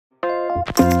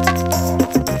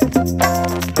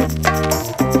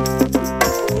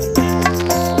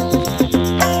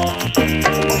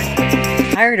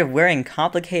Tired of wearing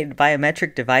complicated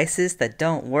biometric devices that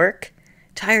don't work?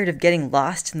 Tired of getting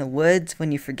lost in the woods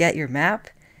when you forget your map?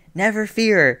 Never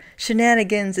fear,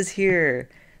 Shoenanigans is here!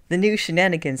 The new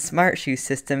Shoenanigans smart shoe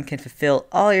system can fulfill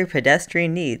all your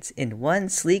pedestrian needs in one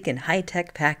sleek and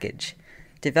high-tech package.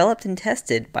 Developed and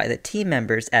tested by the team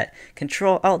members at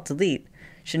Control-Alt-Delete,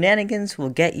 Shoenanigans will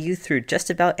get you through just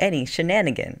about any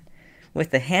shenanigan.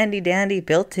 With the handy-dandy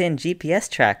built-in GPS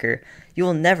tracker, you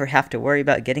will never have to worry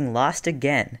about getting lost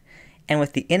again. And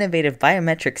with the innovative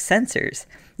biometric sensors,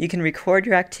 you can record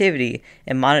your activity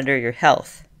and monitor your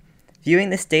health. Viewing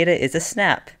this data is a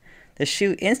snap. The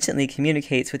shoe instantly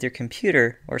communicates with your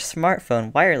computer or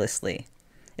smartphone wirelessly.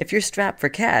 If you're strapped for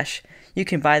cash, you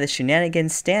can buy the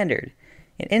Shoenanigans Standard,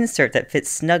 an insert that fits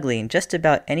snugly in just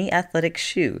about any athletic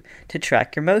shoe to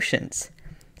track your motions.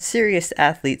 Serious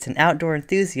athletes and outdoor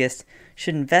enthusiasts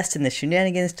should invest in the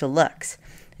Shoenanigans Deluxe,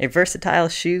 a versatile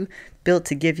shoe built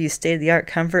to give you state-of-the-art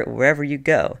comfort wherever you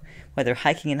go, whether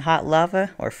hiking in hot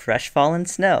lava or fresh fallen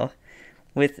snow.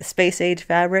 With space-age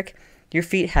fabric, your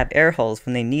feet have air holes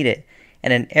when they need it,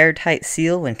 and an airtight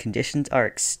seal when conditions are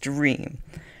extreme.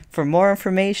 For more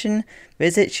information,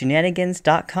 visit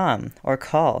Shoenanigans.com or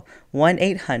call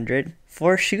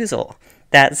 1-800-4SHOOZLE.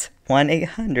 That's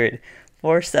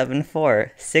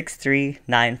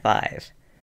 1-800-474-6395.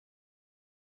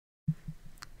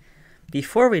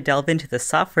 Before we delve into the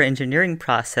software engineering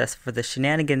process for the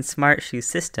Shoenanigans Smart Shoe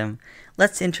system,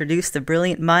 let's introduce the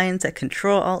brilliant minds at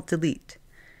Control-Alt-Delete.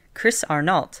 Chris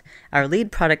Arnault, our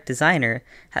lead product designer,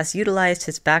 has utilized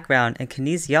his background in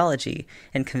kinesiology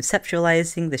in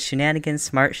conceptualizing the Shoenanigans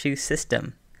Smart Shoe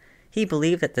system. He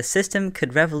believed that the system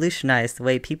could revolutionize the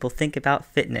way people think about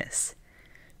fitness.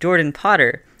 Jordan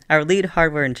Potter, our lead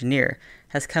hardware engineer,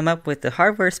 has come up with the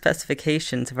hardware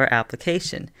specifications of our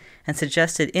application and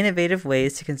suggested innovative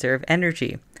ways to conserve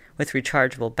energy with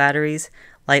rechargeable batteries,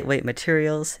 lightweight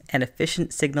materials, and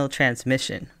efficient signal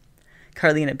transmission.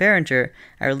 Carlina Behringer,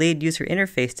 our lead user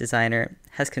interface designer,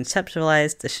 has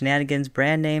conceptualized the Shoenanigans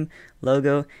brand name,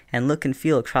 logo, and look and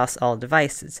feel across all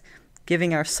devices,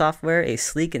 giving our software a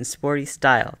sleek and sporty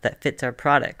style that fits our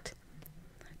product.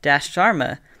 Dash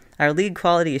Sharma, our lead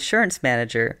quality assurance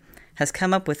manager, has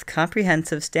come up with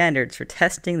comprehensive standards for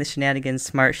testing the Shoenanigans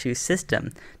Smart Shoe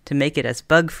system to make it as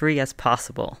bug-free as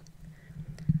possible.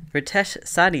 Ritesh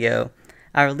Sadio,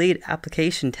 our lead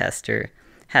application tester,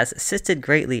 has assisted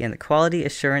greatly in the quality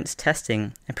assurance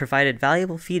testing and provided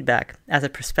valuable feedback as a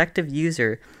prospective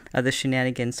user of the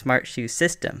Shoenanigans Smart Shoe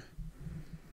system.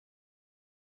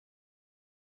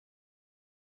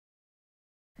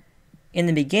 In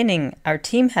the beginning, our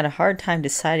team had a hard time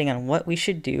deciding on what we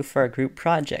should do for our group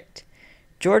project.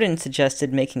 Jordan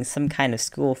suggested making some kind of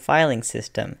school filing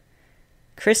system.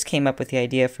 Chris came up with the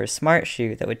idea for a smart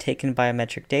shoe that would take in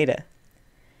biometric data.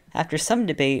 After some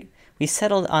debate, we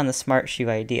settled on the smart shoe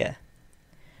idea.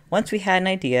 Once we had an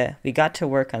idea, we got to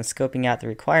work on scoping out the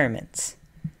requirements.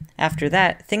 After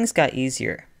that, things got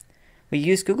easier. We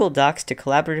used Google Docs to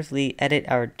collaboratively edit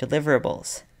our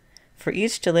deliverables. For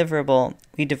each deliverable,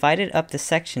 we divided up the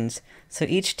sections so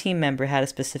each team member had a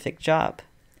specific job.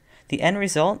 The end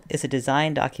result is a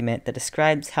design document that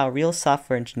describes how real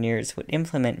software engineers would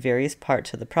implement various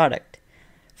parts of the product.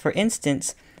 For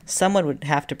instance, someone would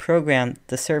have to program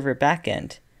the server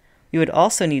backend. We would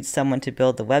also need someone to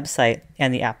build the website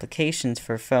and the applications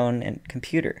for phone and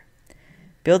computer.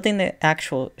 Building the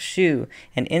actual shoe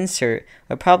and insert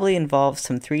would probably involve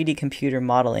some 3D computer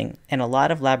modeling and a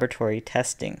lot of laboratory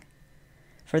testing.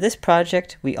 For this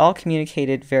project, we all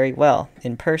communicated very well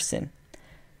in person.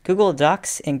 Google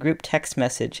Docs and group text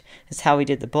message is how we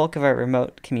did the bulk of our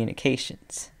remote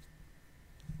communications.